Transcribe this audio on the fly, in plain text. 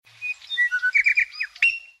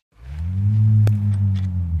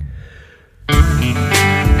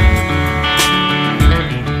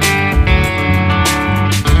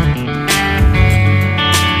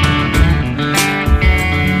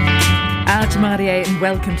Marie and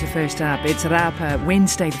welcome to First Up. It's Rapa,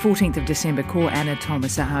 Wednesday, the 14th of December. Ko Anna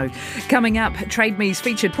Thomas aho. Coming up, Trade Me's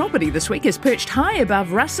featured property this week is perched high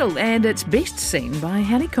above Russell and it's best seen by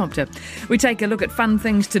helicopter. We take a look at fun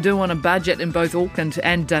things to do on a budget in both Auckland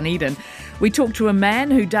and Dunedin. We talk to a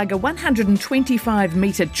man who dug a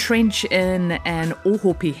 125-metre trench in an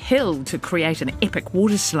Ohope hill to create an epic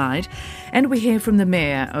water slide. And we hear from the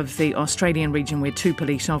mayor of the Australian region where 2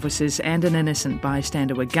 police officers and an innocent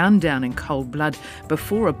bystander were gunned down in cold blood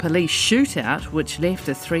before a police shootout which left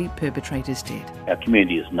the 3 perpetrators dead. Our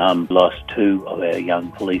community is numb, lost 2 of our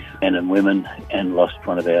young police men and women and lost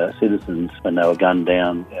one of our citizens when they were gunned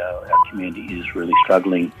down. Our community is really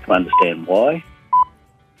struggling to understand why.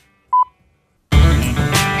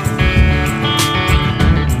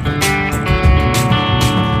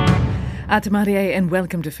 Atamarie and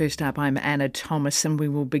welcome to First Up. I'm Anna Thomas and we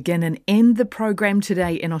will begin and end the program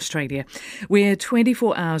today in Australia, where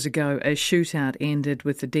 24 hours ago a shootout ended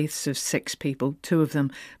with the deaths of 6 people, 2 of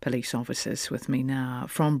them police officers. With me now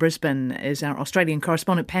from Brisbane is our Australian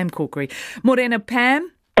correspondent Pam Corkery. Morena, Pam.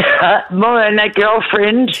 Morena,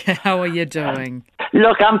 girlfriend. How are you doing?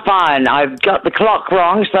 Look, I'm fine. I've got the clock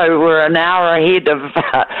wrong, so we're an hour ahead of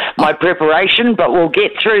my preparation, but we'll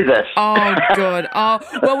get through this. Oh, good. Oh,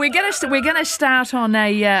 well, we're going to start on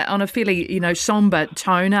a fairly sombre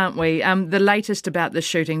tone, aren't we? The latest about the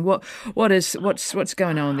shooting. What's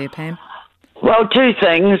going on there, Pam? Well, 2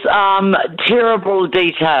 things. Terrible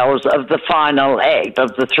details of the final act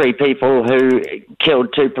of the 3 people who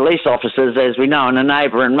killed 2 police officers, as we know, and a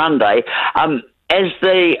neighbour on Monday. As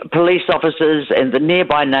the police officers and the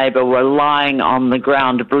nearby neighbour were lying on the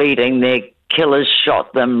ground bleeding, their killers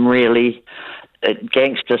shot them really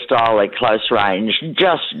gangster style at close range.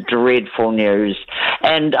 Just dreadful news.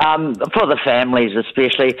 And for the families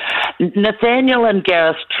especially, Nathaniel and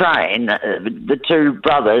Gareth Train, the 2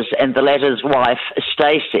 brothers, and the latter's wife,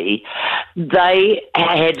 Stacey, they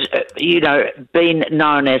had, been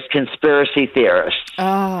known as conspiracy theorists.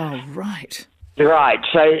 Oh, right. Right,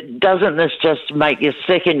 so doesn't this just make you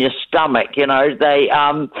sick in your stomach? They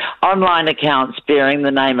online accounts bearing the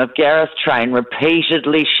name of Gareth Train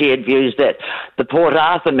repeatedly shared views that the Port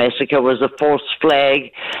Arthur massacre was a false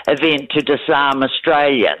flag event to disarm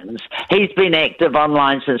Australians. He's been active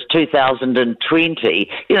online since 2020.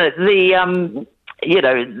 The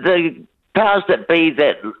powers that be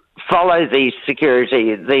that follow these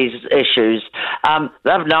issues.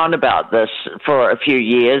 They've known about this for a few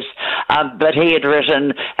years, but he had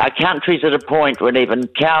written, "Our country's at a point when even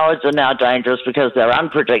cowards are now dangerous because they're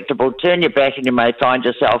unpredictable. Turn your back and you may find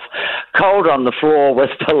yourself cold on the floor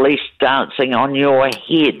with police dancing on your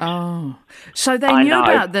head." Oh, so they knew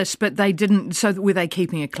about this, but they didn't. So were they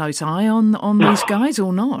keeping a close eye on these guys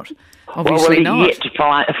or not? Obviously not. Not. Yet to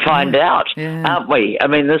find out, aren't we? I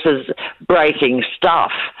mean, this is breaking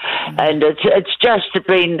stuff. And it's just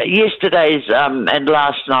been yesterday's and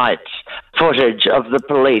last night's footage of the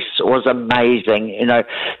police was amazing.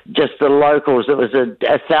 Just the locals. It was a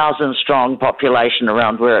 1,000-strong population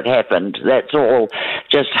around where it happened. That's all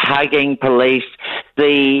just hugging police.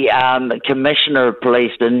 The Commissioner of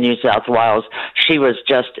Police in New South Wales, she was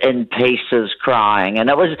just in pieces crying. And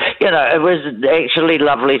it was actually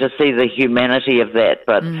lovely to see the humanity of that.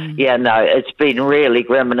 But, it's been really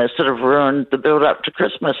grim and it's sort of ruined the build-up to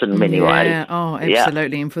Christmas in many ways. Yeah, oh,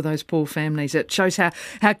 absolutely. Yeah. And for those poor families, it shows how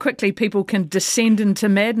quickly people can descend into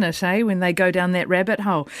madness, when they go down that rabbit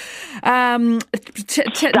hole.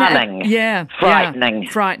 Stunning. Frightening.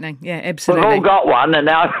 Frightening, absolutely. We've all got one in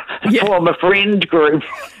our former friend group.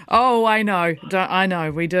 Oh, I know.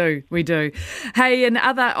 We do. Hey, in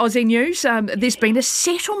other Aussie news, there's been a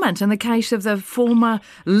settlement in the case of the former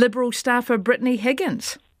Liberal staffer Brittany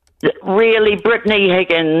Higgins. Really, Brittany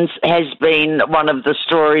Higgins has been one of the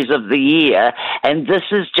stories of the year, and this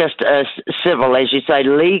is just a civil, as you say,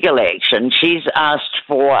 legal action. She's asked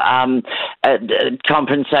for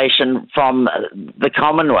compensation from the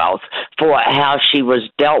Commonwealth for how she was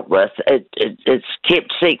dealt with. It's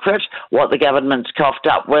kept secret what the government's coughed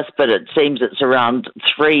up with, but it seems it's around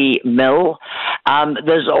 $3 million.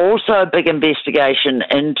 There's also a big investigation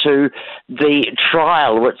into the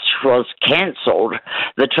trial, which was cancelled,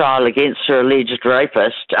 the trial against her alleged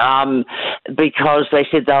rapist, because they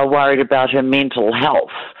said they were worried about her mental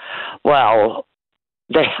health. Well,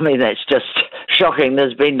 that's just shocking.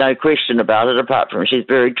 There's been no question about it, apart from she's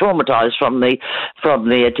very traumatised from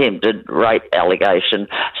the attempted rape allegation.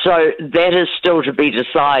 So that is still to be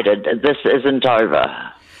decided. This isn't over.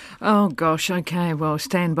 Oh gosh. Okay. Well,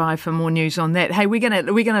 stand by for more news on that. Hey, we're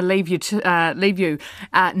gonna leave you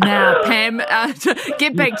now, Pam. To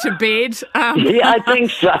get back to bed. Yeah, I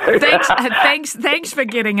think so. Thanks for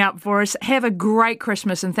getting up for us. Have a great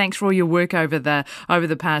Christmas, and thanks for all your work over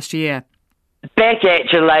the past year. Back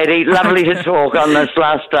at you, lady. Lovely to talk on this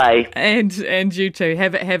last day. And you too.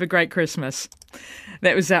 Have a great Christmas.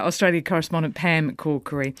 That was our Australia correspondent Pam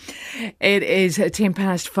Corkery. It is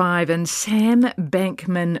 5:10, and Sam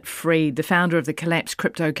Bankman-Fried, the founder of the collapsed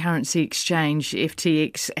cryptocurrency exchange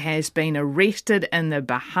FTX, has been arrested in the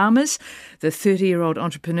Bahamas. The 30-year-old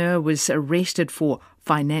entrepreneur was arrested for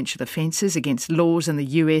financial offences against laws in the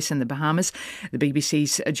US and the Bahamas. The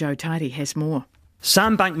BBC's Joe Tidy has more.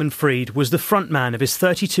 Sam Bankman-Fried was the frontman of his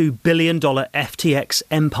 $32 billion FTX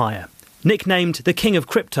empire. Nicknamed the King of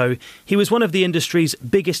Crypto, he was one of the industry's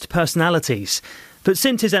biggest personalities. But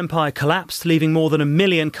since his empire collapsed, leaving more than 1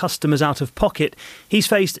 million customers out of pocket, he's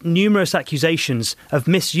faced numerous accusations of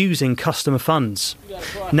misusing customer funds.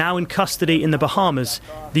 Now in custody in the Bahamas,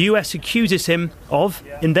 the US accuses him of,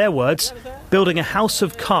 in their words, building a house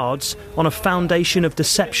of cards on a foundation of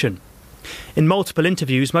deception. In multiple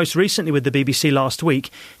interviews, most recently with the BBC last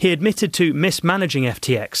week, he admitted to mismanaging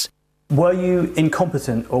FTX. Were you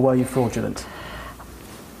incompetent or were you fraudulent?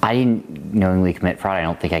 I didn't knowingly commit fraud. I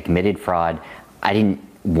don't think I committed fraud. I didn't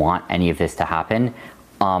want any of this to happen.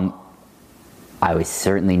 I was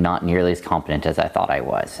certainly not nearly as competent as I thought I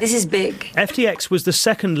was. This is big. FTX was the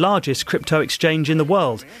second largest crypto exchange in the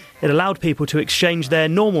world. It allowed people to exchange their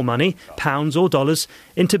normal money, pounds or dollars,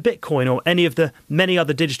 into Bitcoin or any of the many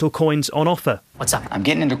other digital coins on offer. What's up? I'm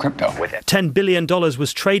getting into crypto with it. $10 billion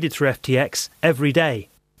was traded through FTX every day.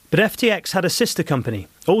 But FTX had a sister company,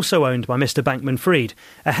 also owned by Mr. Bankman-Fried,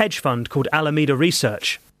 a hedge fund called Alameda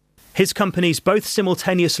Research. His companies both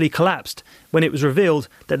simultaneously collapsed when it was revealed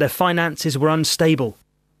that their finances were unstable.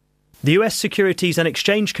 The US Securities and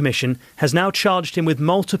Exchange Commission has now charged him with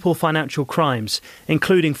multiple financial crimes,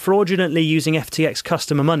 including fraudulently using FTX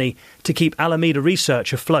customer money to keep Alameda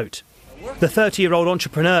Research afloat. The 30-year-old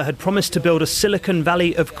entrepreneur had promised to build a Silicon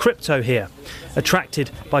Valley of crypto here,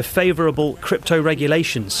 attracted by favourable crypto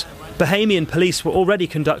regulations. Bahamian police were already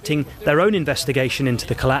conducting their own investigation into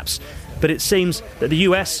the collapse, but it seems that the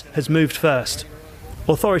US has moved first.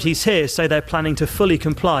 Authorities here say they're planning to fully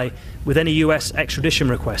comply with any US extradition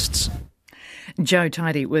requests. Joe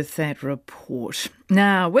Tidy with that report.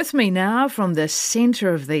 Now, with me now from the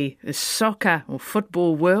centre of the soccer or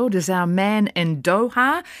football world is our man in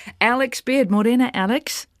Doha, Alex Beard. Morena,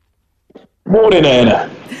 Alex. Morning, Anna.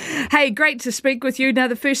 Hey, great to speak with you. Now,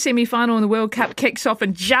 the first semi-final in the World Cup kicks off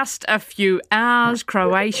in just a few hours.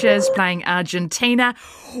 Croatia's playing Argentina.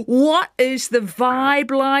 What is the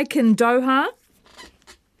vibe like in Doha?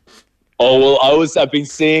 Oh, well, I've been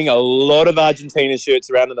seeing a lot of Argentina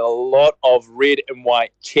shirts around and a lot of red and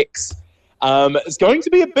white checks. It's going to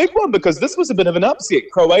be a big one because this was a bit of an upset.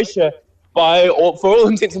 Croatia, for all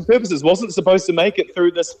intents and purposes, wasn't supposed to make it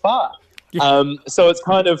through this far. So it's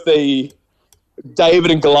kind of the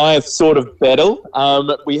David and Goliath sort of battle.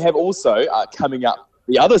 We have also coming up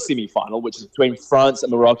the other semi-final, which is between France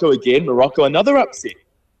and Morocco. Again, Morocco, another upset.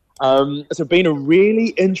 It's been a really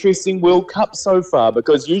interesting World Cup so far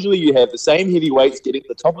because usually you have the same heavyweights getting to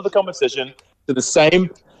the top of the competition to the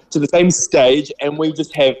same stage, and we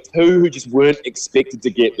just have two who just weren't expected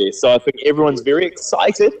to get there. So I think everyone's very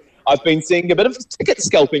excited. I've been seeing a bit of ticket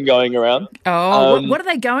scalping going around. Oh, what are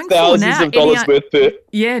they going for now? Thousands of dollars worth per.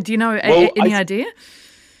 Yeah, do you know any idea?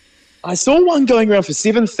 I saw one going around for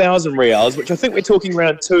 7,000 reals, which I think we're talking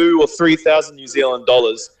around 2,000 or 3,000 New Zealand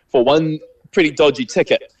dollars for one pretty dodgy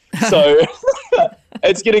ticket. So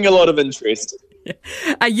it's getting a lot of interest.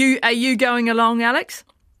 Are you going along, Alex?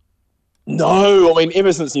 No, I mean,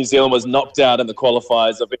 ever since New Zealand was knocked out in the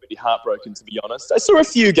qualifiers, I've been pretty heartbroken, to be honest. I saw a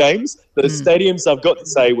few games. The stadiums, I've got to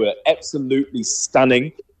say, were absolutely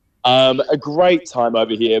stunning. A great time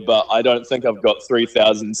over here, but I don't think I've got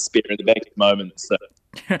 3,000 spare in the bank at the moment. So.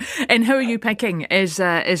 And who are you picking as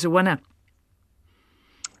a winner?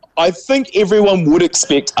 I think everyone would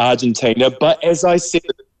expect Argentina, but as I said,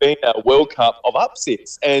 it's been a World Cup of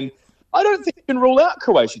upsets, and I don't think you can rule out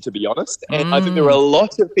Croatia, to be honest. And I think there are a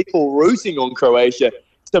lot of people rooting on Croatia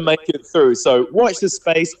to make it through. So watch this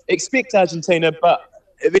space, expect Argentina, but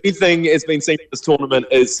if anything has been seen in this tournament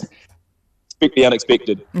is expect the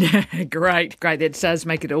unexpected. Great. That does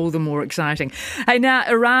make it all the more exciting. Hey, now,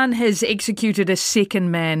 Iran has executed a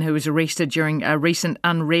second man who was arrested during a recent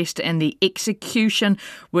unrest, and the execution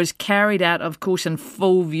was carried out, of course, in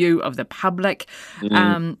full view of the public.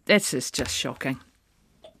 That's just shocking.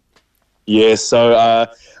 Yeah, so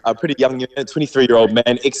a pretty young 23-year-old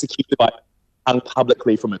man executed by hung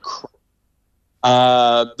publicly from a crane.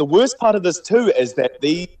 The worst part of this too is that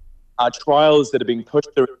these are trials that are being pushed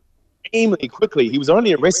through extremely quickly. He was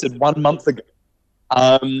only arrested 1 month ago.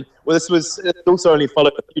 This was also only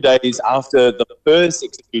followed a few days after the first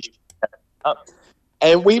execution.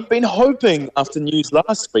 And we've been hoping after news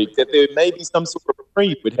last week that there may be some sort of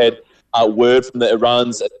reprieve. We'd had word from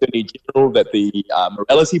Iran's Attorney General that the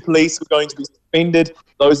morality police were going to be suspended.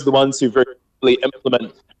 Those are the ones who very quickly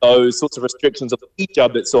implement those sorts of restrictions of the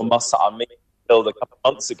hijab that saw Mahsa Amini killed a couple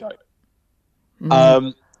of months ago.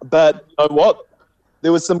 But you know what?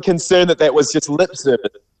 There was some concern that was just lip service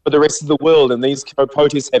for the rest of the world, and these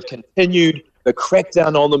protests have continued. The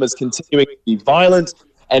crackdown on them is continuing to be violent,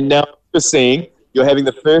 and now you're having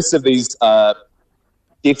the first of these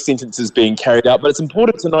death sentences being carried out. But it's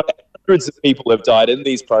important to note that hundreds of people have died in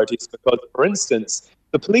these protests because, for instance,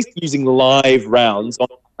 the police are using live rounds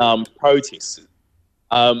on protesters.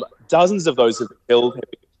 Dozens of those have been killed have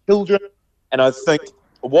been children, and I think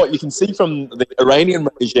what you can see from the Iranian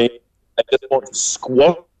regime, they just want to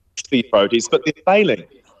squash these protests, but they're failing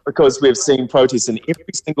because we've seen protests in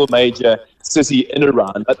every single major city in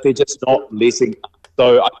Iran, but they're just not letting up.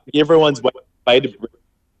 So I think everyone's waiting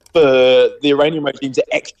for the Iranian regime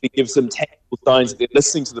to actually give some tactical signs that they're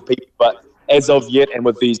listening to the people, but as of yet, and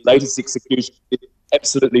with these latest executions, there's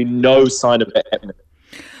absolutely no sign of that happening.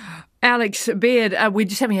 Alex Baird, we're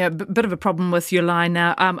just having a bit of a problem with your line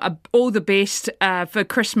now. All the best for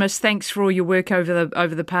Christmas. Thanks for all your work over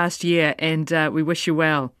the past year, and we wish you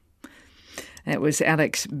well. That was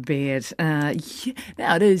Alex Baird. Now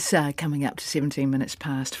it is coming up to 17 minutes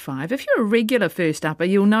past 5. If you're a regular First Upper,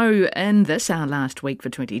 you'll know in this, our last week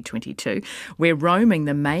for 2022, we're roaming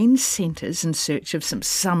the main centres in search of some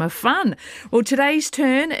summer fun. Well, today's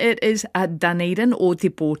turn, it is Dunedin or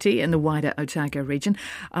Te Pōti in the wider Otago region.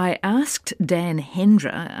 I asked Dan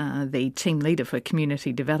Hendra, the team leader for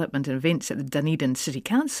community development and events at the Dunedin City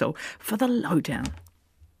Council, for the lowdown.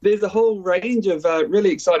 There's a whole range of really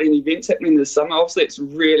exciting events happening this summer. Obviously, it's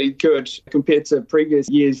really good compared to previous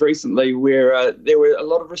years recently where there were a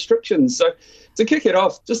lot of restrictions. So to kick it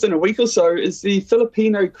off, just in a week or so, is the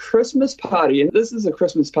Filipino Christmas Party. And this is a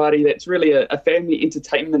Christmas party that's really a family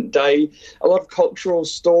entertainment day. A lot of cultural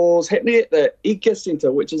stores happening at the Ika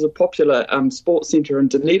Centre, which is a popular sports centre in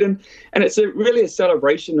Dunedin. And it's really a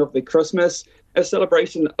celebration of the Christmas, a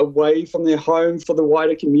celebration away from their home for the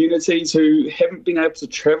wider communities who haven't been able to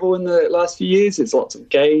travel in the last few years. There's lots of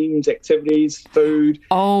games, activities, food.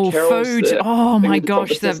 Oh, food. Oh, my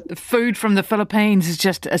gosh. The food from the Philippines is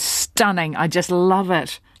just stunning. I just love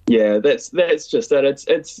it. Yeah, that's just it.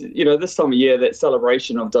 It's this time of year, that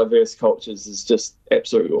celebration of diverse cultures is just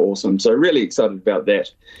absolutely awesome. So really excited about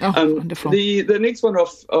that. Oh, wonderful. The next one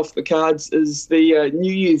off the cards is the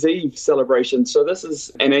New Year's Eve celebration. So this is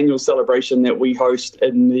an annual celebration that we host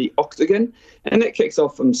in the Octagon, and that kicks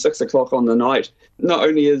off from 6 o'clock on the night. Not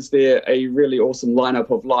only is there a really awesome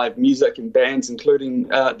lineup of live music and bands, including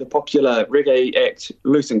the popular reggae act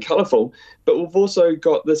Loose and Colourful, but we've also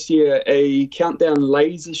got this year a countdown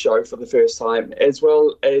laser show for the first time, as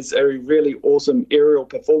well as a really awesome aerial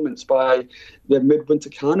performance by the Midwinter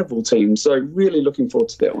Carnival team. So really looking forward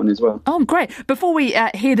to that one as well. Oh, great. Before we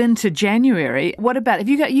head into January, what about, have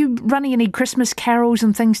you running any Christmas carols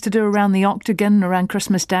and things to do around the Octagon, around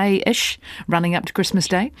Christmas Day-ish, running up to Christmas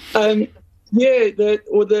Day? Yeah,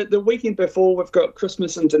 the weekend before we've got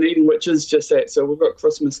Christmas in Dunedin, which is just that. So we've got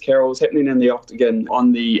Christmas carols happening in the Octagon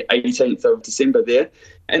on the 18th of December there.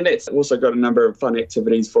 And that's also got a number of fun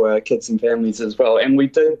activities for our kids and families as well. And we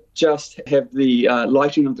did just have the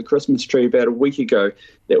lighting of the Christmas tree about a week ago.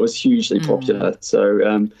 That was hugely popular.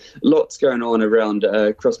 So lots going on around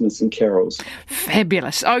Christmas and carols.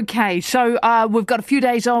 Fabulous. Okay, so we've got a few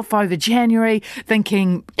days off over January,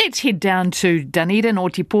 thinking let's head down to Dunedin or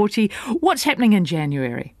Te Pōti. What's happening in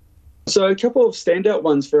January? So a couple of standout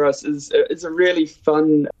ones for us is a really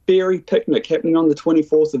fun fairy picnic happening on the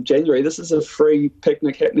 24th of January. This is a free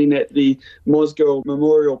picnic happening at the Mosgiel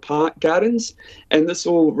Memorial Park Gardens, and this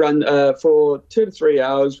will run for 2 to 3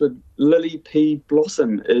 hours with Lily P.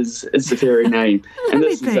 Blossom is the fairy name. And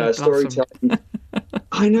this is storytelling.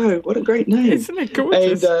 I know, what a great name. Isn't it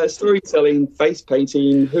gorgeous? And storytelling, face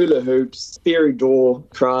painting, hula hoops, fairy door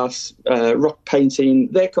crafts, rock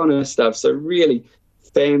painting, that kind of stuff. So really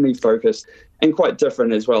family focused and quite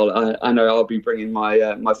different as well. I know I'll be bringing my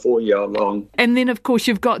 4-year-old along. And then, of course,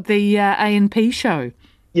 you've got the A&P show.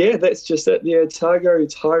 Yeah, that's just it. The Otago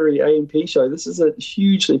Taieri A&P show. This is a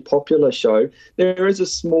hugely popular show. There is a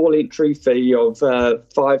small entry fee of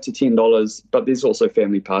 $5 to $10, but there's also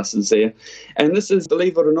family passes there. And this is,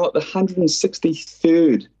 believe it or not, the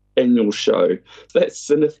 163rd annual show. That's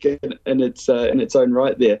significant in its own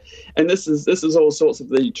right there. And this is all sorts of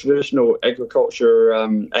the traditional agriculture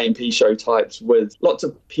A&P show types with lots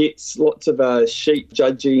of pets, lots of sheep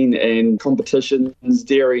judging and competitions,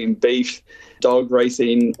 dairy and beef, dog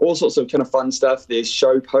racing, all sorts of kind of fun stuff. There's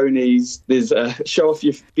show ponies. There's show off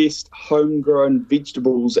your best homegrown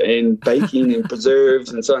vegetables and baking and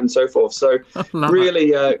preserves and so on and so forth. So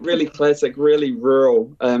really, really classic, really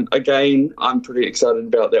rural. Again, I'm pretty excited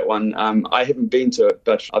about that one. I haven't been to it,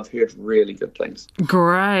 but I've heard really good things.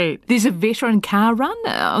 Great. There's a veteran car run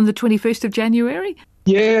on the 21st of January.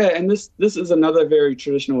 Yeah, and this is another very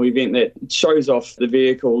traditional event that shows off the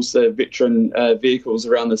vehicles, the veteran vehicles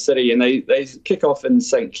around the city, and they kick off in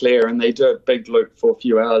St Clair and they do a big loop for a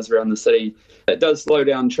few hours around the city. It does slow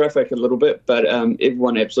down traffic a little bit, but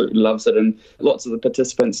everyone absolutely loves it, and lots of the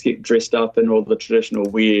participants get dressed up in all the traditional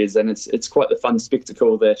wares, and it's quite the fun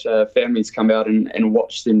spectacle that families come out and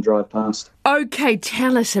watch them drive past. Okay,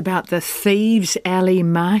 tell us about the Thieves Alley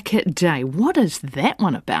Market Day. What is that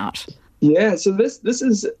one about? Yeah, so this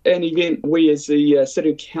is an event we as the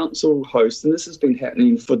City Council host, and this has been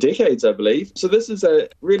happening for decades, I believe. So this is a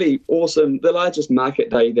really awesome, the largest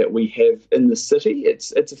market day that we have in the city.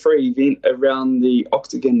 It's a free event around the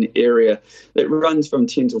Octagon area that runs from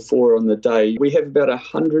 10 till 4 on the day. We have about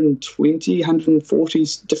 140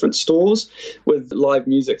 different stores with live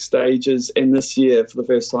music stages, and this year, for the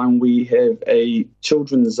first time, we have a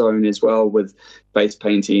children's zone as well with face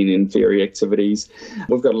painting and fairy activities.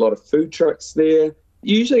 We've got a lot of food trucks there.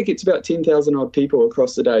 Usually it gets about 10,000 odd people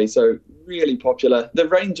across the day, so really popular. The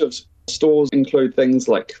range of stores include things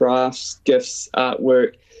like crafts, gifts,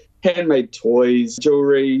 artwork, handmade toys,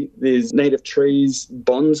 jewellery. There's native trees,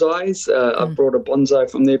 bonsais. I've brought a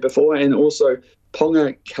bonsai from there before, and also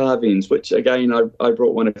ponga carvings, which again I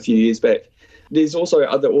brought one a few years back. There's also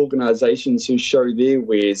other organisations who show their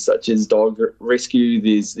wares, such as Dog Rescue.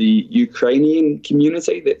 There's the Ukrainian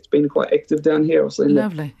community that's been quite active down here also in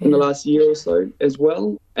the last year or so as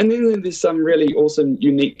well. And then there's some really awesome,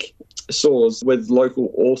 unique stores with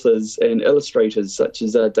local authors and illustrators, such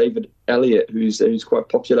as David Elliott, who's quite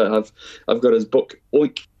popular. I've got his book,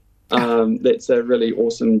 Oink. That's a really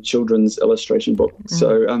awesome children's illustration book.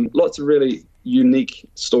 So lots of really unique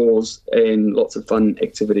stores and lots of fun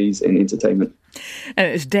activities and entertainment. And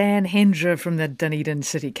it's Dan Hendra from the Dunedin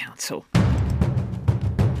City Council.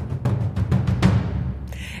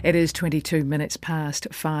 It is 22 minutes past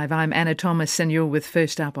 5. I'm Anna Thomas and you're with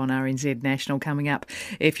First Up on RNZ National. Coming up,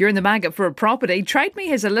 if you're in the market for a property, Trade Me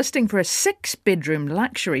has a listing for a 6-bedroom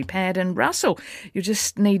luxury pad in Russell. You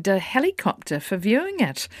just need a helicopter for viewing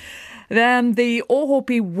it. The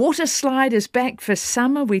Ohopi water slide is back for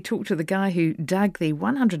summer. We talked to the guy who dug the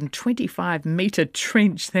 125-metre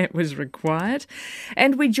trench that was required.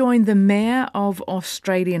 And we joined the mayor of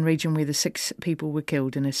Australian region where the 6 people were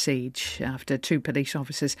killed in a siege after 2 police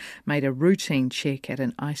officers made a routine check at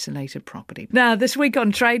an isolated property. Now, this week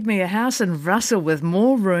on Trade Me, a house in Russell with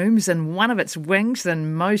more rooms in one of its wings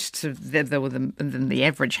than most of than the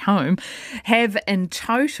average home have in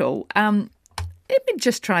total. Let me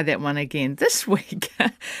just try that one again. This week,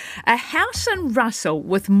 a house in Russell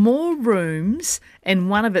with more rooms in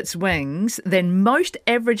one of its wings than most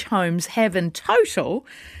average homes have in total,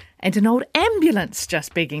 and an old ambulance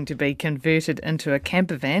just begging to be converted into a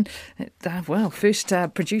camper van. First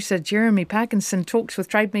producer Jeremy Parkinson talks with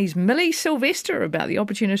Trade Me's Millie Sylvester about the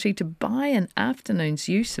opportunity to buy an afternoon's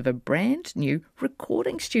use of a brand new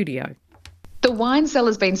recording studio. The wine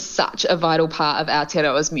cellar's been such a vital part of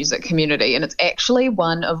Aotearoa's music community, and it's actually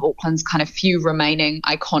one of Auckland's kind of few remaining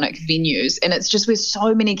iconic venues, and it's just where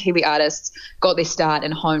so many Kiwi artists got their start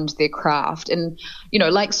and honed their craft. And, you know,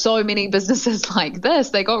 like so many businesses like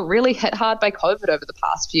this, they got really hit hard by COVID over the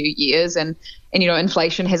past few years, and you know,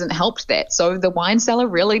 inflation hasn't helped that. So the wine cellar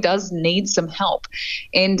really does need some help.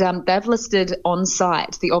 And they've listed on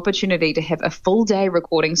site the opportunity to have a full day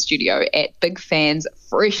recording studio at Big Fan's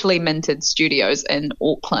freshly minted studios in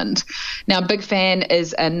Auckland. Now, Big Fan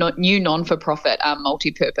is a new non-for-profit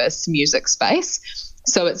multi-purpose music space.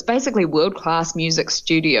 So it's basically world-class music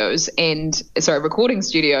studios recording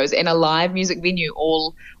studios and a live music venue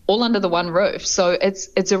all under the one roof. So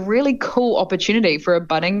it's a really cool opportunity for a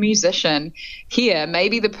budding musician here,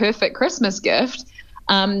 maybe the perfect Christmas gift,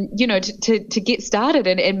 to get started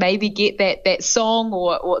and maybe get that song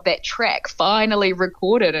or that track finally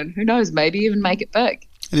recorded, and who knows, maybe even make it big.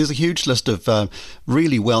 And there's a huge list of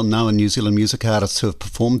really well-known New Zealand music artists who have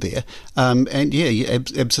performed there.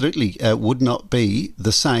 Absolutely would not be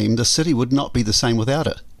the same. The city would not be the same without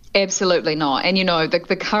it. Absolutely not. And, you know,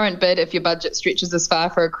 the current bid, if your budget stretches this far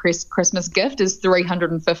for a Christmas gift, is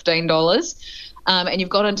 $315. And you've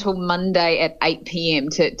got until Monday at 8 p.m.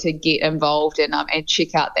 to get involved and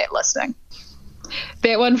check out that listing.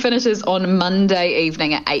 That one finishes on Monday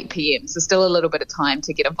evening at 8 p.m, so still a little bit of time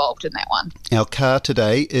to get involved in that one. Our car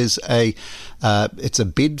today is it's a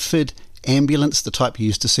Bedford ambulance, the type you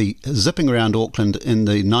used to see zipping around Auckland in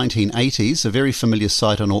the 1980s, a very familiar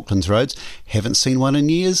sight on Auckland's roads. Haven't seen one in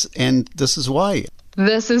years, and this is why.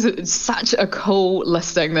 This is such a cool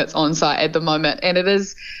listing that's on site at the moment, and it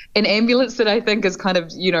is an ambulance that I think is kind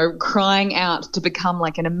of, crying out to become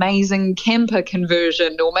like an amazing camper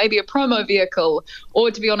conversion, or maybe a promo vehicle,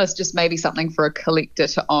 or to be honest, just maybe something for a collector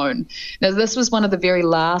to own. Now, this was one of the very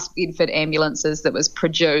last Bedford ambulances that was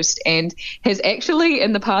produced and has actually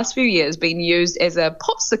in the past few years been used as a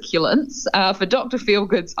popsiculant for Dr.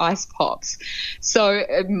 Feelgood's ice pops. So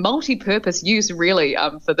multi-purpose use really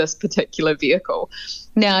for this particular vehicle.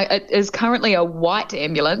 Now, it is currently a white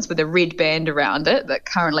ambulance with a red band around it that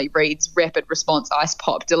currently reads Rapid Response Ice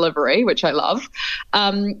Pop Delivery, which I love.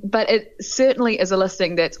 But it certainly is a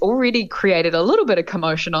listing that's already created a little bit of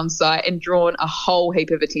commotion on site and drawn a whole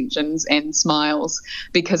heap of attentions and smiles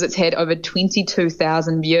because it's had over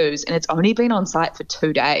 22,000 views and it's only been on site for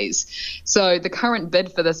 2 days. So the current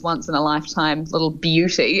bid for this once-in-a-lifetime little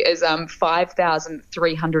beauty is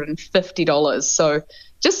 $5,350. So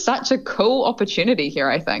just such a cool opportunity here,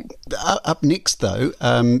 I think. Up next, though,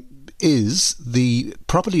 is the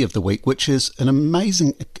property of the week, which is an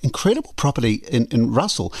amazing, incredible property in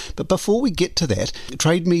Russell. But before we get to that,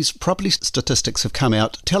 TradeMe's property statistics have come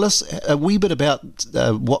out. Tell us a wee bit about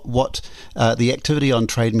what the activity on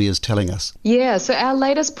TradeMe is telling us. Yeah, so our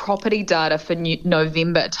latest property data for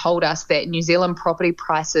November told us that New Zealand property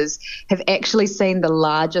prices have actually seen the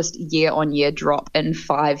largest year-on-year drop in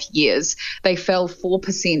 5 years. They fell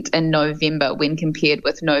 4% in November when compared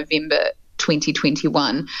with November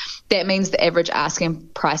 2021. That means the average asking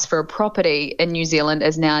price for a property in New Zealand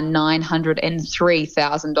is now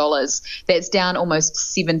 $903,000. That's down almost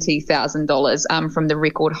 $70,000 from the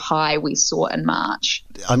record high we saw in March.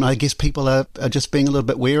 I guess people are just being a little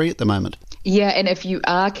bit wary at the moment. Yeah, and if you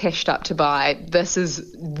are cashed up to buy, this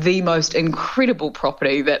is the most incredible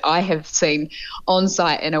property that I have seen on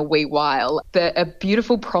site in a wee while. A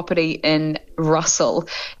beautiful property in Russell.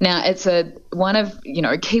 Now, it's one of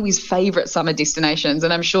Kiwi's favourite summer destinations,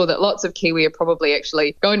 and I'm sure that lots of Kiwi are probably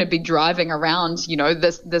actually going to be driving around,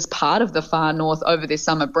 this part of the far north over their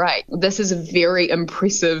summer break. This is a very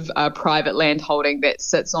impressive private land holding that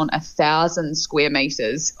sits on 1,000 square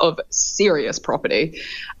metres of serious property.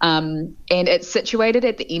 And it's situated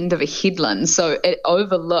at the end of a headland, so it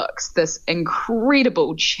overlooks this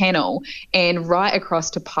incredible channel and right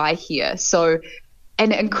across to Paihia. So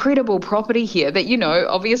an incredible property here that,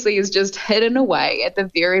 obviously is just hidden away at the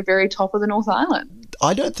very, very top of the North Island.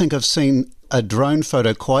 I don't think I've seen a drone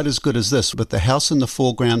photo quite as good as this, with the house in the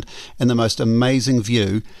foreground and the most amazing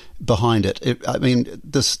view behind it.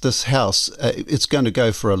 This house, it's going to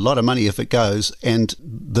go for a lot of money if it goes, and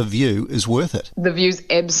the view is worth it. The view's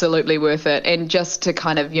absolutely worth it. And just to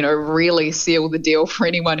kind of, really seal the deal for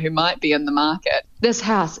anyone who might be in the market, this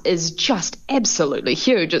house is just absolutely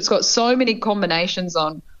huge. It's got so many combinations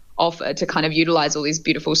on offer to kind of utilize all these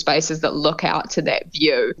beautiful spaces that look out to that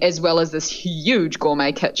view, as well as this huge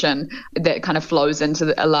gourmet kitchen that kind of flows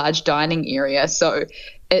into a large dining area. So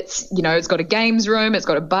it's, it's got a games room, it's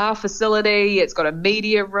got a bar facility, it's got a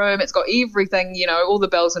media room, it's got everything, all the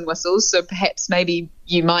bells and whistles. So perhaps maybe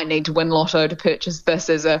you might need to win lotto to purchase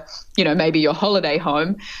this as a, maybe your holiday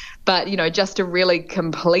home. But, just to really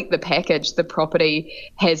complete the package, the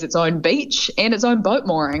property has its own beach and its own boat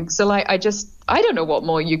mooring. So, I don't know what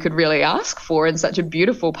more you could really ask for in such a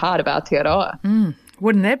beautiful part of Aotearoa.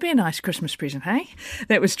 Wouldn't that be a nice Christmas present, hey?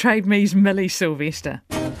 That was TradeMe's Millie Sylvester.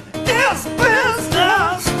 It's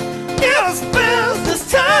business! It's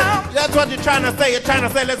business time! That's what you're trying to say. You're trying to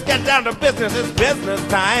say, let's get down to business. It's business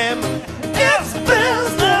time. It's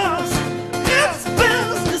business! It's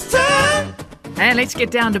business time! And let's get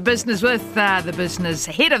down to business with the business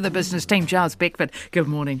head of the business team, Giles Beckford. Good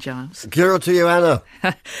morning, Giles. Kia ora to you, Anna.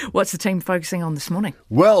 What's the team focusing on this morning?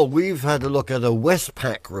 Well, we've had a look at a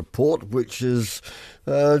Westpac report, which has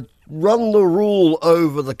run the rule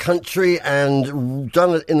over the country and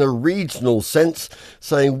done it in a regional sense,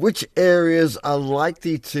 saying which areas are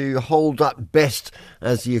likely to hold up best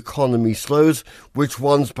as the economy slows, which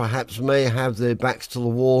ones perhaps may have their backs to the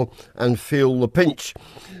wall and feel the pinch.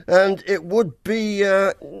 And it would be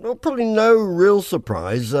probably no real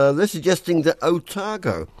surprise. They're suggesting that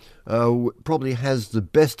Otago probably has the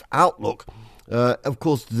best outlook Of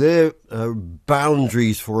course, their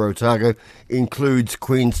boundaries for Otago includes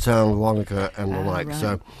Queenstown, Wanaka and the like. Right.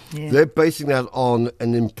 So Yeah. they're basing that on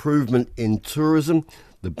an improvement in tourism,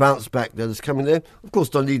 the bounce back that is coming there. Of course,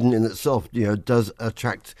 Dunedin in itself, does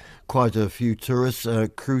attract quite a few tourists,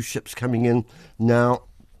 cruise ships coming in now,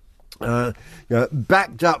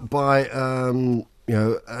 backed up by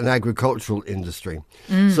an agricultural industry.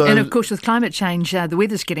 So, and of course, with climate change, the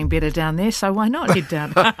weather's getting better down there, so why not head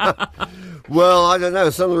down? well, I don't know.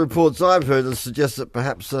 Some of the reports I've heard suggest that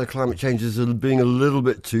perhaps climate change is being a little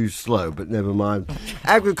bit too slow, but never mind.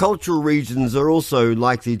 Agricultural regions are also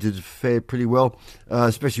likely to fare pretty well,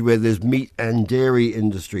 especially where there's meat and dairy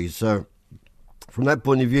industries. So from that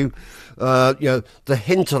point of view, the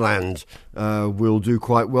hinterland will do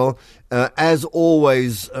quite well. As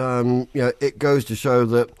always, it goes to show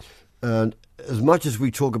that as much as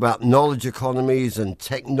we talk about knowledge economies and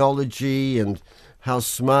technology and how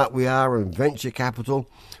smart we are and venture capital,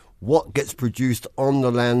 what gets produced on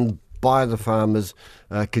the land by the farmers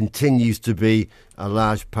continues to be a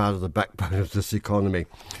large part of the backbone of this economy.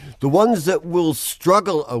 The ones that will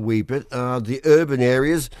struggle a wee bit are the urban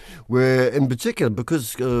areas where, in particular,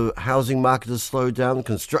 because housing market has slowed down,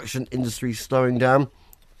 construction industry slowing down,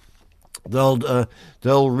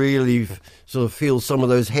 they'll really sort of feel some of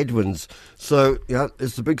those headwinds. So,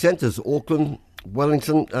 it's the big centres, Auckland,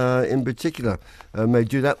 Wellington in particular may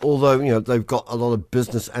do that, although they've got a lot of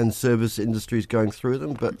business and service industries going through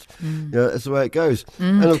them, but that's the way it goes.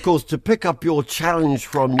 And of course, to pick up your challenge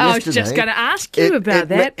from yesterday, I was just going to ask you about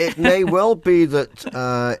that. It may well be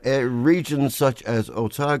that regions such as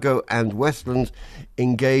Otago and Westland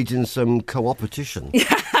engage in some co-opetition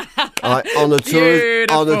on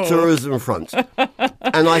the tourism front.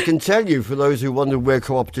 And I can tell you, for those who wonder where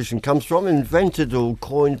co-opetition comes from, invented or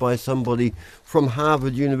coined by somebody from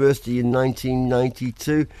Harvard University in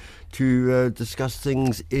 1992 to discuss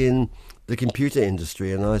things in the computer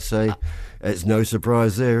industry. And I say, it's no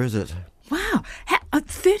surprise there, is it? Wow,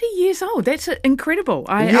 30 years old. That's incredible.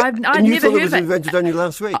 I'd and you never thought heard it was of it. invented only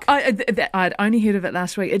last week. I'd only heard of it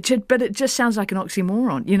last week. But it just sounds like an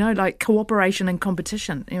oxymoron, like cooperation and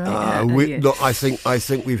competition. Look, I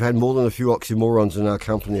think we've had more than a few oxymorons in our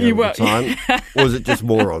company over time. Or is it just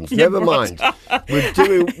morons? Never mind.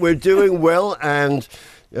 We're doing well, and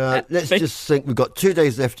let's just think we've got 2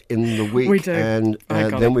 days left in the week, We do. And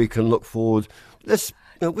then we can look forward. Let's.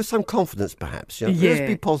 With some confidence, perhaps. Let's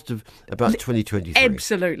be positive about 2023.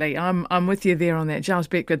 Absolutely. I'm with you there on that. Giles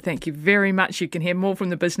Beckwood, thank you very much. You can hear more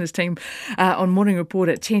from the business team on Morning Report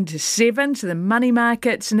at 10 to 7. So the money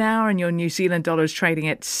markets now, and your New Zealand dollar is trading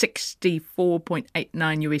at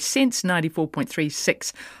 64.89 US cents,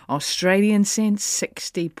 94.36 Australian cents,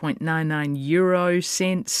 60.99 euro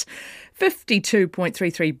cents,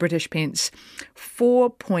 52.33 British pence,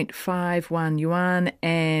 4.51 yuan,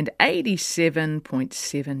 and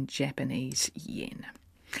 87.7 Japanese yen.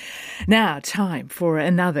 Now, time for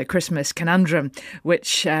another Christmas conundrum,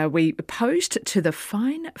 which we posed to the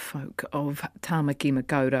fine folk of Tāmaki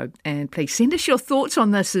Makaurau. And please send us your thoughts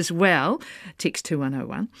on this as well. Text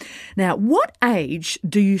 2101. Now, what age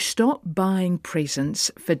do you stop buying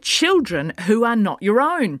presents for children who are not your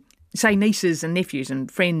own? Say nieces and nephews and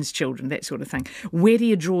friends' children, that sort of thing. Where do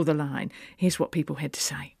you draw the line? Here's what people had to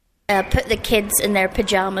say. Put the kids in their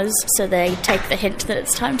pyjamas so they take the hint that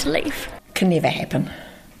it's time to leave. Can never happen.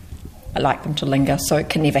 I like them to linger, so it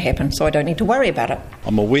can never happen, so I don't need to worry about it.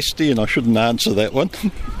 I'm a Westie and I shouldn't answer that one.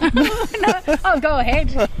 No, go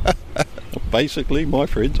ahead. Basically, my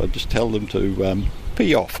friends, I just tell them to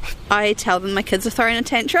pee off. I tell them my kids are throwing a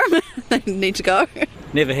tantrum. They need to go.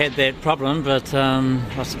 Never had that problem, but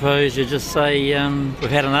I suppose you just say we've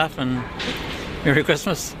had enough and Merry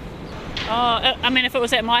Christmas. Oh, I mean, if it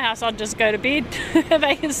was at my house, I'd just go to bed.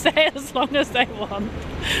 They can stay as long as they want.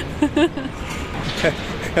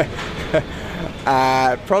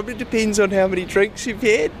 Probably depends on how many drinks you've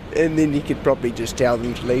had, and then you could probably just tell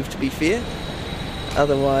them to leave, to be fair.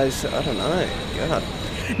 Otherwise, I don't know. God.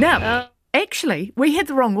 Now, actually, we had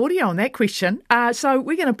the wrong audio on that question, so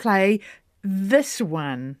we're going to play this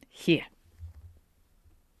one here.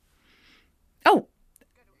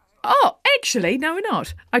 Oh, actually, no, we're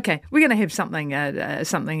not. Okay, we're going to have something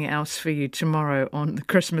else for you tomorrow on the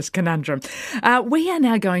Christmas Conundrum. We are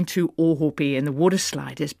now going to Ohope, and the water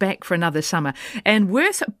slide is back for another summer, and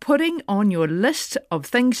worth putting on your list of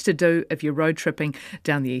things to do if you're road tripping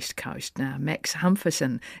down the East Coast. Now, Max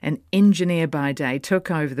Humferson, an engineer by day,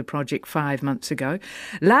 took over the project 5 months ago.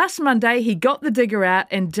 Last Monday, he got the digger out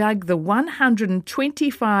and dug the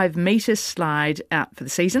 125-metre slide out for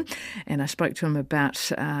the season, and I spoke to him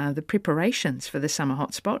about the preparation preparations for the summer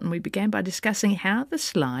hotspot, and we began by discussing how the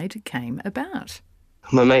slide came about.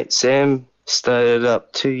 My mate Sam started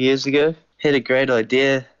up 2 years ago. Had a great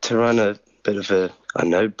idea to run a bit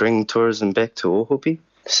of bring tourism back to Ohopi.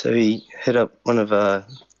 So he hit up one of our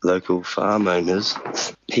local farm owners.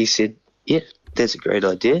 He said, yeah, that's a great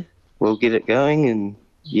idea. We'll get it going, and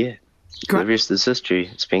yeah. The rest is history.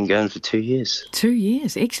 It's been going for 2 years. 2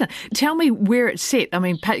 years, excellent. Tell me where it's set. I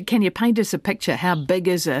mean, can you paint us a picture? How big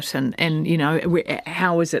is it, and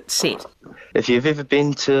how is it set? If you've ever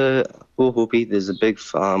been to Ohopi, there's a big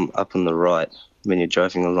farm up on the right when you're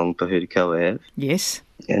driving along Pahurikawa Ave. Yes.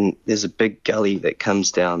 And there's a big gully that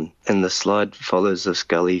comes down, and the slide follows this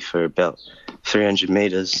gully for about 300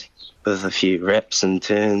 metres with a few wraps and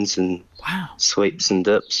turns and sweeps and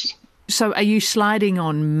dips. So are you sliding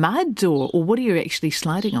on mud, or what are you actually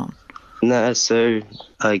sliding on? No, so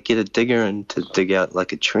I get a digger in to dig out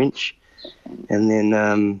like a trench, and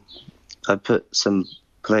then I put some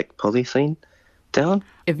black polythene down.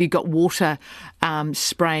 Have you got water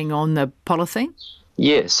spraying on the polythene?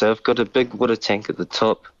 Yeah, so I've got a big water tank at the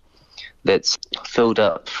top that's filled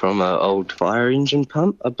up from an old fire engine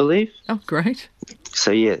pump, I believe. Oh, great.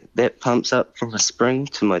 So yeah, that pumps up from a spring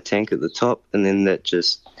to my tank at the top, and then that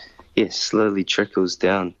just... slowly trickles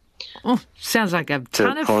down. Oh, sounds like a ton of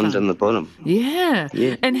fun. To the pond in the bottom. Yeah.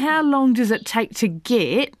 And how long does it take to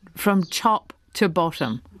get from top to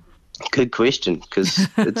bottom? Good question, because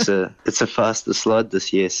it's a faster slide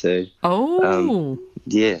this year, so...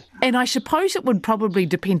 yeah. And I suppose it would probably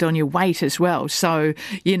depend on your weight as well. So,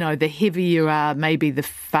 the heavier you are, maybe the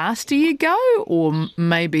faster you go, or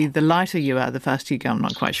maybe the lighter you are, the faster you go. I'm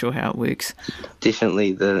not quite sure how it works.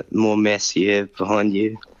 Definitely the more mass you have behind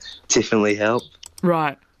you definitely help.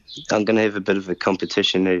 Right. I'm going to have a bit of a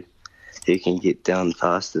competition who can get down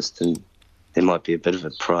fastest, and there might be a bit of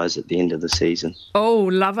a prize at the end of the season. Oh,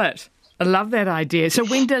 love it. I love that idea. So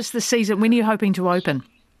when are you hoping to open?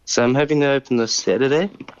 So I'm hoping to open this Saturday.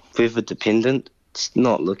 Weather dependent. It's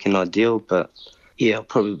not looking ideal, but yeah, I'll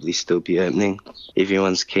probably still be opening.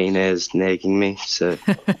 Everyone's keen as nagging me, so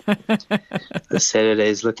the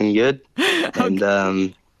Saturday's looking good.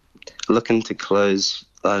 And looking to close,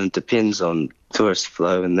 depends on tourist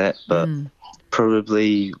flow and that, but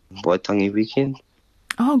probably Waitangi weekend.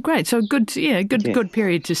 Oh, great. So good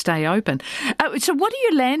period to stay open. So what do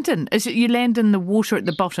you land in? Is it you land in the water at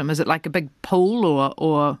the bottom? Is it like a big pool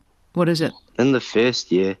or what is it? In the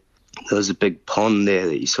first year, there was a big pond there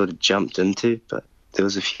that you sort of jumped into, but there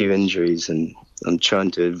was a few injuries, and I'm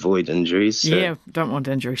trying to avoid injuries. So, yeah, don't want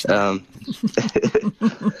injuries.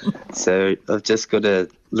 So I've just got a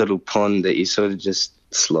little pond that you sort of just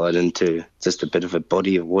slide into, just a bit of a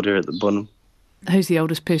body of water at the bottom. Who's the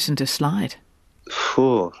oldest person to slide?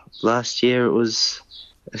 Last year it was,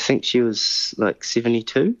 I think she was like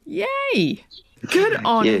 72. Yay! Good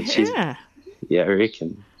on her. Yeah, I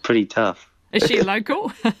reckon. Pretty tough. Is she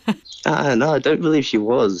local? No, I don't believe she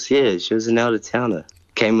was. Yeah, she was an out-of-towner.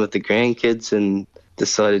 Came with the grandkids and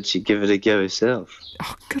decided she'd give it a go herself.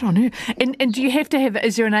 Oh, good on her. And do you have to have,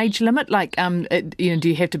 is there an age limit? Like, do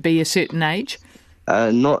you have to be a certain age?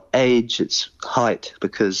 Not age, it's height,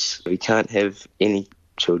 because we can't have any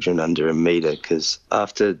children under a metre, because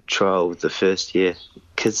after trial with the first year,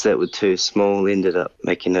 kids that were too small ended up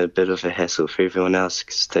making it a bit of a hassle for everyone else,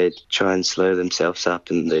 because they try and slow themselves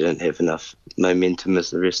up and they don't have enough momentum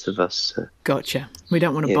as the rest of us. So. Gotcha. We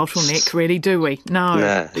don't want a bottleneck, really, do we? No.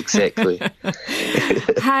 Nah, exactly.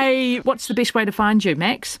 Hey, what's the best way to find you,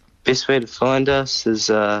 Max? Best way to find us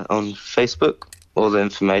is on Facebook. All the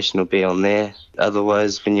information will be on there.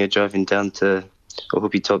 Otherwise, when you're driving down to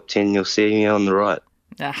Ohopi Top 10, you'll see me on the right.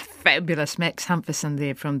 Fabulous. Max Humpherson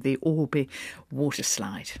there from the Ohopi Water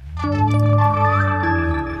Slide.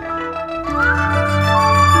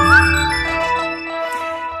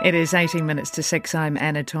 It is 18 minutes to 6. I'm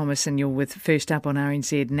Anna Thomas and you're with First Up on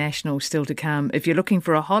RNZ National. Still to come. If you're looking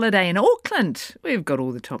for a holiday in Auckland, we've got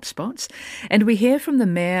all the top spots. And we hear from the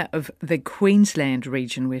Mayor of the Queensland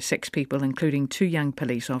region, where 6 people, including 2 young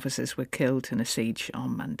police officers, were killed in a siege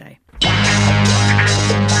on Monday.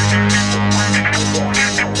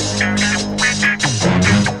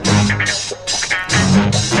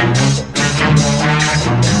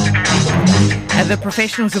 The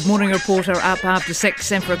professionals of Morning Report are up after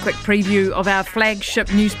 6, and for a quick preview of our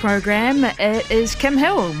flagship news program is Kim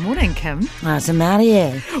Hill. Morning, Kim. Nice and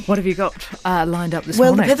Maria. What have you got lined up this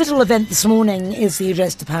morning? morning? Well, the pivotal event this morning is the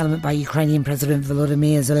address to Parliament by Ukrainian President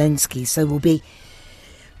Volodymyr Zelensky. So we'll be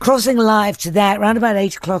crossing live to that around about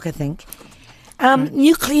 8 o'clock, I think.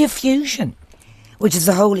 Nuclear fusion, which is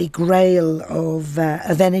the holy grail of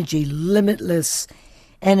energy, limitless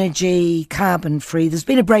energy, carbon-free. There's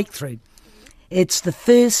been a breakthrough It's the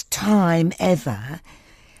first time ever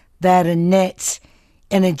that a net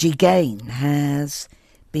energy gain has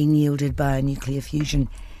been yielded by a nuclear fusion.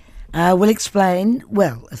 We'll explain,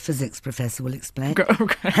 well, a physics professor will explain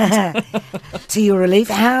to your relief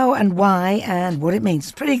how and why and what it means.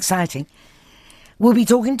 It's pretty exciting. We'll be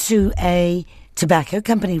talking to a tobacco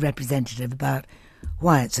company representative about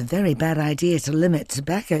why it's a very bad idea to limit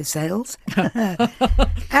tobacco sales.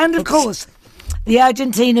 And, of course, the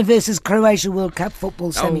Argentina versus Croatia World Cup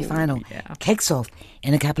football semi-final kicks off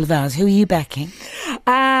in a couple of hours. Who are you backing?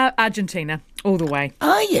 Argentina, all the way.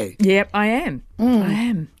 Are you? Yep, I am. I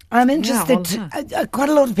am. I'm interested. Quite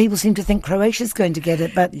a lot of people seem to think Croatia's going to get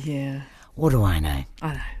it, but what do I know?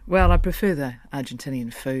 I know. Well, I prefer the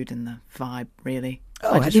Argentinian food and the vibe, really.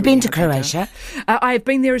 Oh, have you been to Croatia? I have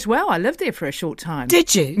been there as well. I lived there for a short time.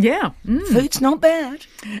 Did you? Yeah. Food's not bad.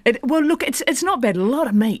 Well, look, it's not bad. A lot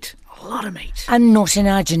of meat. And not in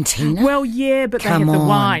Argentina? Well, yeah, but they have the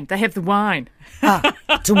wine. They have the wine.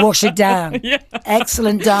 To wash it down. Yeah.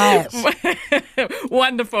 Excellent diet.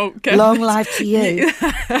 Wonderful. Kim. Long life to you.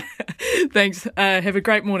 Thanks. Have a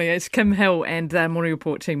great morning. It's Kim Hill and the Morning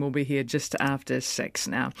Report team will be here just after 6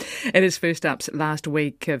 now. It is First Up's last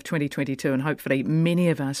week of 2022 and hopefully many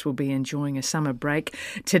of us will be enjoying a summer break.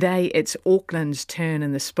 Today it's Auckland's turn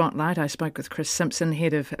in the spotlight. I spoke with Chris Simpson,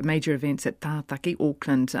 head of major events at Tātaki,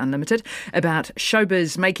 Auckland Unlimited, about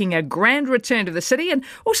showbiz making a grand return to the city and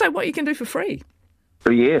also what you can do for free.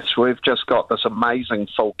 Yes, we've just got this amazing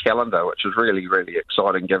full calendar, which is really, really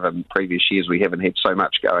exciting given previous years we haven't had so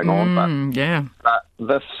much going on. But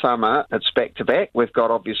this summer, it's back-to-back. We've got,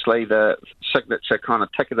 obviously, the signature kind of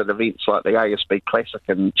ticketed events like the ASB Classic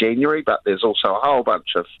in January, but there's also a whole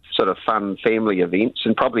bunch of sort of fun family events.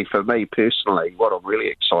 And probably for me personally, what I'm really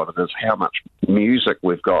excited is how much music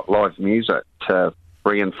we've got, live music, to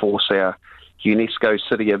reinforce our UNESCO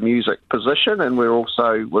City of Music position, and we're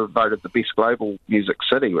voted the best global music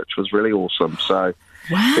city, which was really awesome. So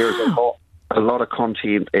there's a lot of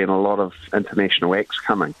content and a lot of international acts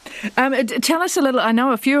coming. Tell us a little. I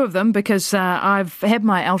know a few of them because I've had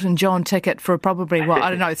my Elton John ticket for probably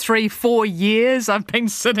 3-4 years. I've been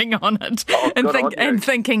sitting on it and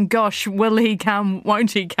thinking, gosh, will he come?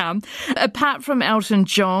 Won't he come? Apart from Elton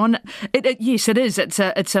John, yes, it is.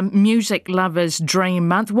 It's a music lover's dream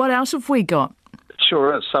month. What else have we got?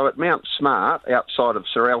 Sure is. So at Mount Smart, outside of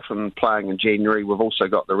Sir Elton playing in January, we've also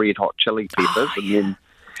got the Red Hot Chili Peppers, and then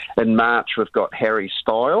in March we've got Harry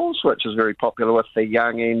Styles, which is very popular with the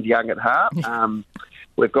young and young at heart.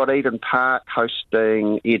 We've got Eden Park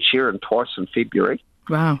hosting Ed Sheeran twice in February.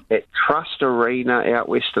 Wow. At Trust Arena out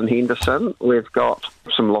west in Henderson, we've got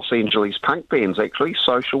some Los Angeles punk bands, actually,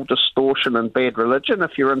 Social Distortion and Bad Religion,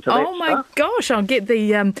 if you're into that stuff. Oh, my gosh, I'll get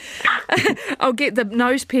the I'll get the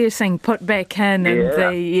nose piercing put back in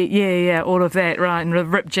and all of that, right, and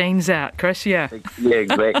rip jeans out, Chris, Yeah,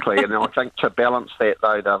 exactly. And I think to balance that,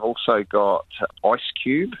 though, they've also got Ice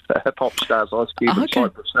Cube, the hip-hop stars Ice Cube and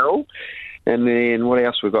Cypress Hill. And then what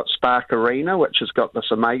else? We've got Spark Arena, which has got this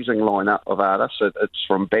amazing lineup of artists. It's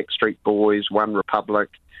from Backstreet Boys, One Republic,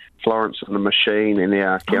 Florence and the Machine, and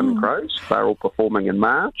our Counting Crows. They're all performing in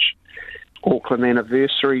March. Auckland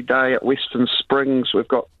Anniversary Day at Western Springs. We've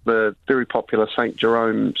got the very popular St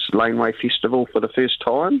Jerome's Laneway Festival for the first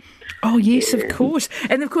time. Oh, yes, of course.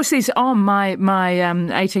 And, of course, there's my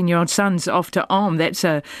 18-year-old son's off to Om. That's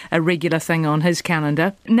a regular thing on his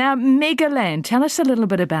calendar. Now, Megaland, tell us a little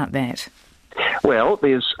bit about that. Well,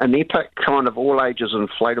 there's an epic kind of all-ages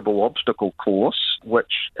inflatable obstacle course,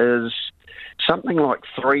 which is something like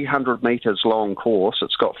 300 metres long course.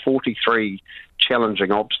 It's got 43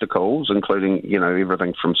 challenging obstacles, including,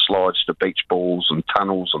 everything from slides to beach balls and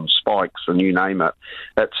tunnels and spikes and you name it.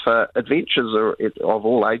 It's for adventures of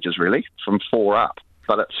all ages, really, from 4 up.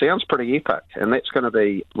 But it sounds pretty epic, and that's going to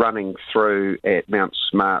be running through at Mount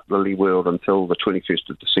Smart Lily World until the 21st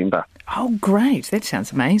of December. Oh, great. That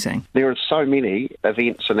sounds amazing. There are so many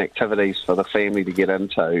events and activities for the family to get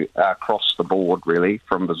into across the board, really,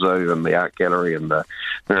 from the zoo and the art gallery and the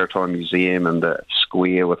Maritime Museum and the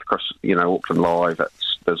square with, Auckland Live.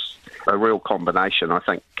 There's a real combination, I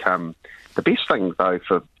think. The best thing, though,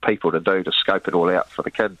 for people to do to scope it all out for the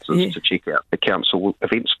kids is to check out the council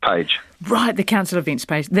events page. Right, the council events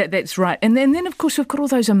page. That's right. And then, of course, we've got all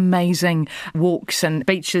those amazing walks and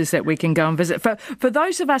beaches that we can go and visit. For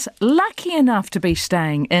those of us lucky enough to be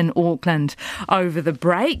staying in Auckland over the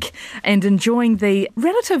break and enjoying the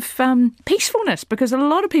relative peacefulness, because a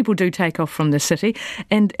lot of people do take off from the city,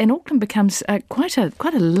 and Auckland becomes quite a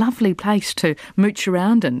lovely place to mooch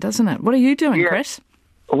around in, doesn't it? What are you doing, Chris?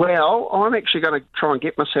 Well, I'm actually going to try and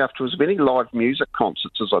get myself to as many live music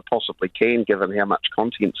concerts as I possibly can, given how much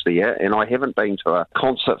content's there, and I haven't been to a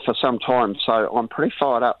concert for some time, so I'm pretty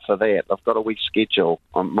fired up for that. I've got a wee schedule.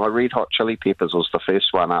 My Red Hot Chili Peppers was the first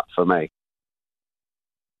one up for me.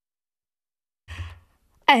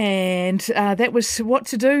 And that was What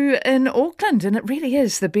to Do in Auckland, and it really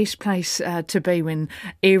is the best place to be when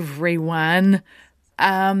everyone...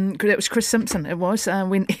 that was Chris Simpson, it was,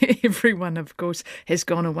 when everyone, of course, has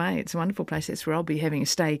gone away. It's a wonderful place. That's where I'll be having a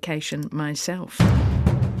staycation myself.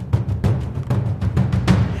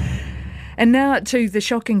 And now to the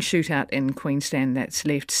shocking shootout in Queensland that's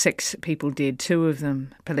left 6 people dead, 2 of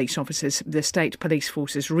them police officers. The state police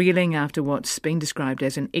force is reeling after what's been described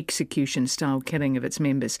as an execution-style killing of its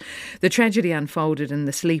members. The tragedy unfolded in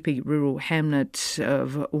the sleepy rural hamlet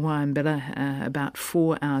of Waimbilla, about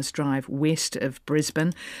 4 hours' drive west of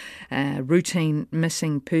Brisbane. Routine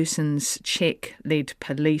missing persons check led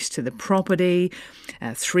police to the property.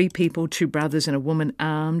 3 people, 2 brothers and a woman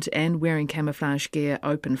armed and wearing camouflage gear,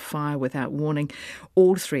 opened fire without warning.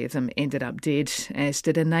 All 3 of them ended up dead, as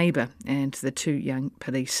did a neighbour and the 2 young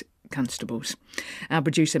police constables. Our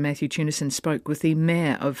producer Matthew Tunison spoke with the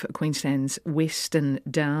Mayor of Queensland's Western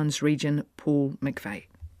Downs region, Paul McVeigh.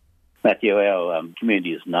 Matthew, our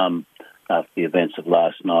community is numb after the events of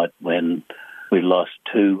last night when we lost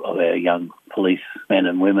 2 of our young policemen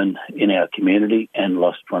and women in our community and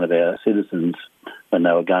lost one of our citizens when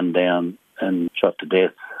they were gunned down and shot to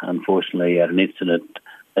death, unfortunately, at an incident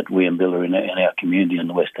at Waimbilla in our community in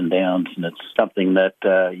the Western Downs. And it's something that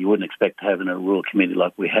you wouldn't expect to have in a rural community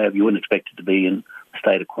like we have. You wouldn't expect it to be in the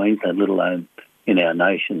state of Queensland, let alone in our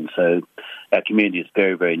nation. So our community is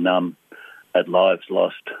very, very numb at lives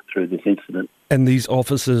lost through this incident. And these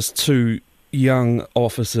officers, 2 young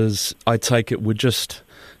officers, I take it, were just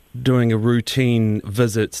doing a routine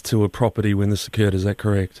visit to a property when this occurred, is that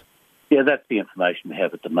correct? Yeah, that's the information we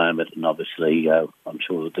have at the moment, and obviously I'm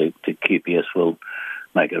sure the QPS will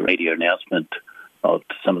make a media announcement of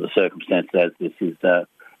some of the circumstances as this is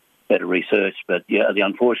better researched. But yeah,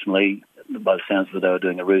 unfortunately, by the sounds of it, they were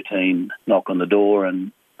doing a routine knock on the door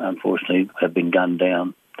and unfortunately have been gunned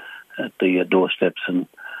down at the doorsteps and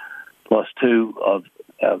lost 2 of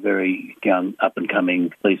our very young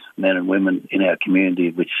up-and-coming policemen and women in our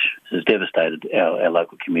community, which has devastated our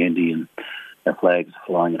local community, and our flags are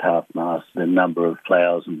flying at half-mast. The number of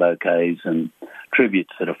flowers and bouquets and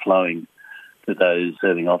tributes that are flowing to those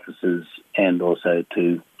serving officers and also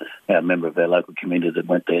to our member of our local community that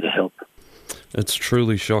went there to help. It's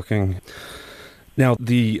truly shocking. Now,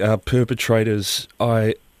 the perpetrators,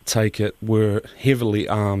 I take it, were heavily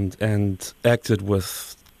armed and acted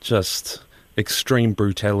with just extreme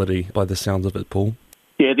brutality by the sounds of it, Paul.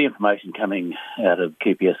 Yeah, the information coming out of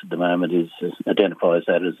QPS at the moment identifies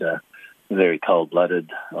that as a very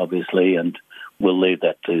cold-blooded, obviously, and we'll leave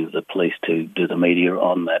that to the police to do the media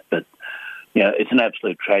on that. But yeah, it's an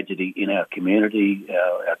absolute tragedy in our community.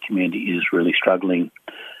 Our community is really struggling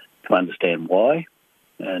to understand why,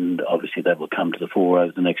 and obviously that will come to the fore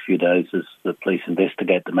over the next few days as the police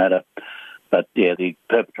investigate the matter. But yeah, the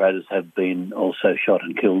perpetrators have been also shot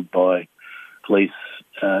and killed by police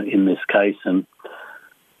in this case, and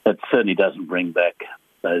it certainly doesn't bring back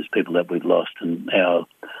those people that we've lost. And our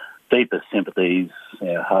deepest sympathies,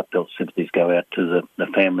 our heartfelt sympathies go out to the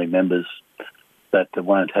family members that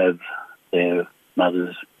won't have their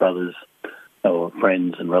mothers, brothers or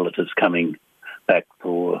friends and relatives coming back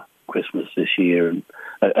for Christmas this year, and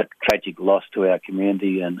a tragic loss to our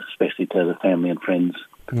community and especially to the family and friends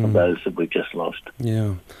of those that we've just lost.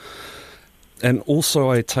 Yeah. And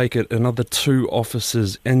also, I take it, another 2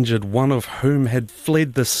 officers injured, one of whom had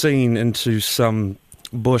fled the scene into some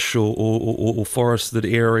bush or forested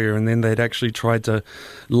area, and then they'd actually tried to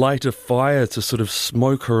light a fire to sort of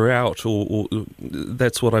smoke her out, or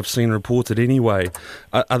that's what I've seen reported anyway.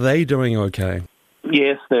 Are they doing okay?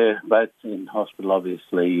 Yes, they're both in hospital,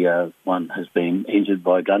 obviously. One has been injured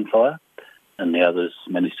by gunfire and the others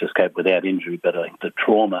managed to escape without injury, but I think the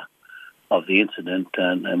trauma of the incident,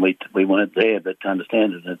 and we weren't there, but to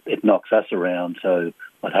understand it knocks us around, so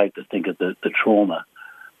I'd hate to think of the trauma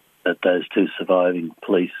that those 2 surviving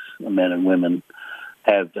police men and women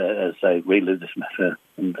have as they relive this matter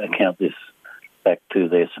and account this back to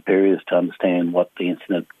their superiors to understand what the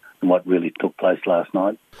incident and what really took place last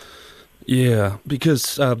night. Yeah,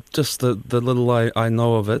 because just the little I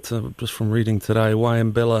know of it, just from reading today,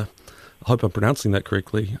 Waimbilla, I hope I'm pronouncing that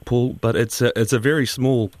correctly, Paul, but it's a very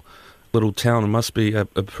small little town. It must be a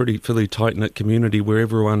pretty fairly tight-knit community where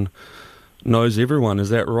everyone knows everyone. Is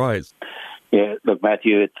that right? Yeah, look,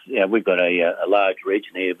 Matthew, we've got a large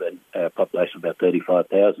region here, but a population of about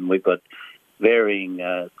 35,000. We've got varying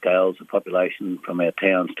scales of population from our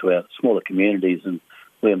towns to our smaller communities, and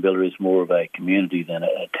Williambilla is more of a community than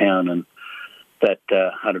a town, and that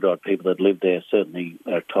 100-odd people that live there certainly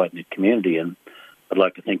are a tight-knit community, and I'd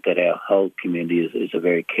like to think that our whole community is a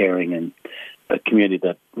very caring and a community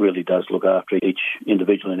that really does look after each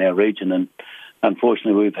individual in our region. And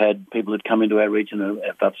unfortunately, we've had people that come into our region and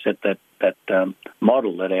have upset that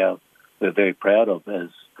model that we're very proud of as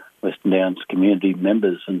Western Downs community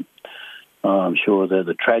members. And I'm sure that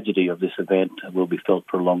the tragedy of this event will be felt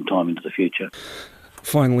for a long time into the future.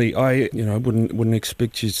 Finally, I wouldn't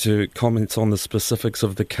expect you to comment on the specifics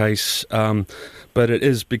of the case, but it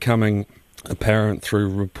is becoming apparent through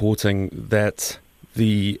reporting that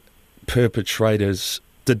the perpetrators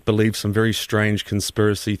did believe some very strange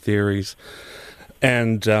conspiracy theories,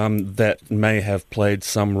 and that may have played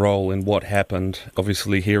some role in what happened.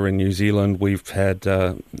 Obviously, here in New Zealand, we've had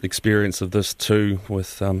experience of this too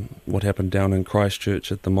with what happened down in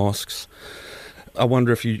Christchurch at the mosques. I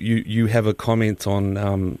wonder if you have a comment on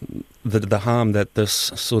the harm that this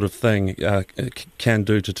sort of thing can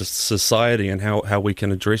do to society and how we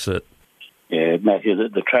can address it. Yeah, Matthew,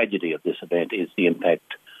 the tragedy of this event is the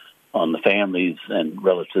impact on the families and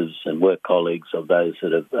relatives and work colleagues of those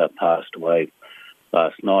that have passed away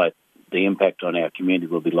last night. The impact on our community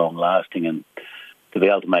will be long-lasting, and to be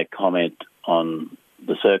able to make comment on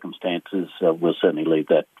the circumstances, we'll certainly leave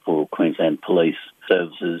that for Queensland Police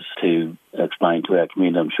Services to explain to our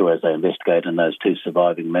community. I'm sure as they investigate, and those two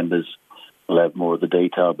surviving members will have more of the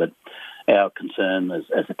detail. But our concern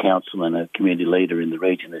as a council and a community leader in the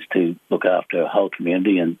region is to look after our whole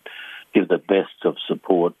community and give the best of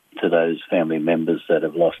support to those family members that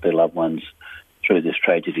have lost their loved ones through this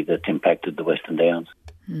tragedy that's impacted the Western Downs.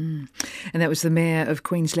 And that was the Mayor of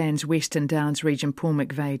Queensland's Western Downs region, Paul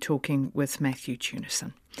McVeigh, talking with Matthew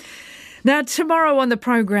Tunison. Now, tomorrow on the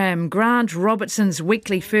program, Grant Robertson's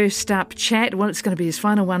weekly First Up chat. Well, it's going to be his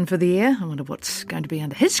final one for the year. I wonder what's going to be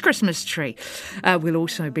under his Christmas tree. We'll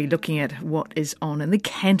also be looking at what is on in the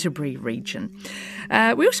Canterbury region.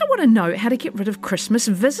 We also want to know how to get rid of Christmas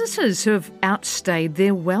visitors who have outstayed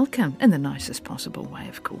their welcome in the nicest possible way,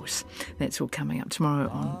 of course. That's all coming up tomorrow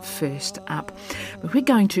on First Up. But we're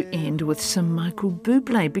going to end with some Michael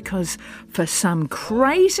Bublé because for some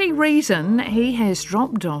crazy reason he has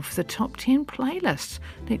dropped off the top 10 playlist.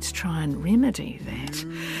 Let's try and remedy that.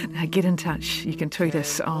 Now get in touch. You can tweet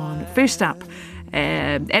us on First Up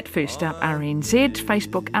at First Up RNZ,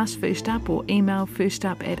 Facebook us First Up, or email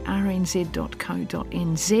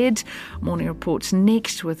firstup@rnz.co.nz. Morning Report's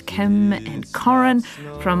next with Kim and Corin.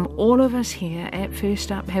 From all of us here at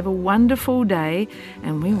First Up, have a wonderful day,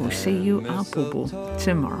 and we will see you Apobo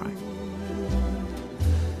tomorrow.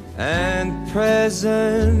 And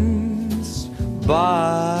presents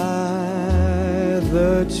by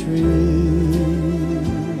the tree,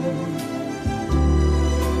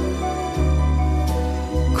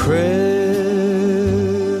 Christmas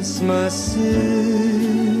is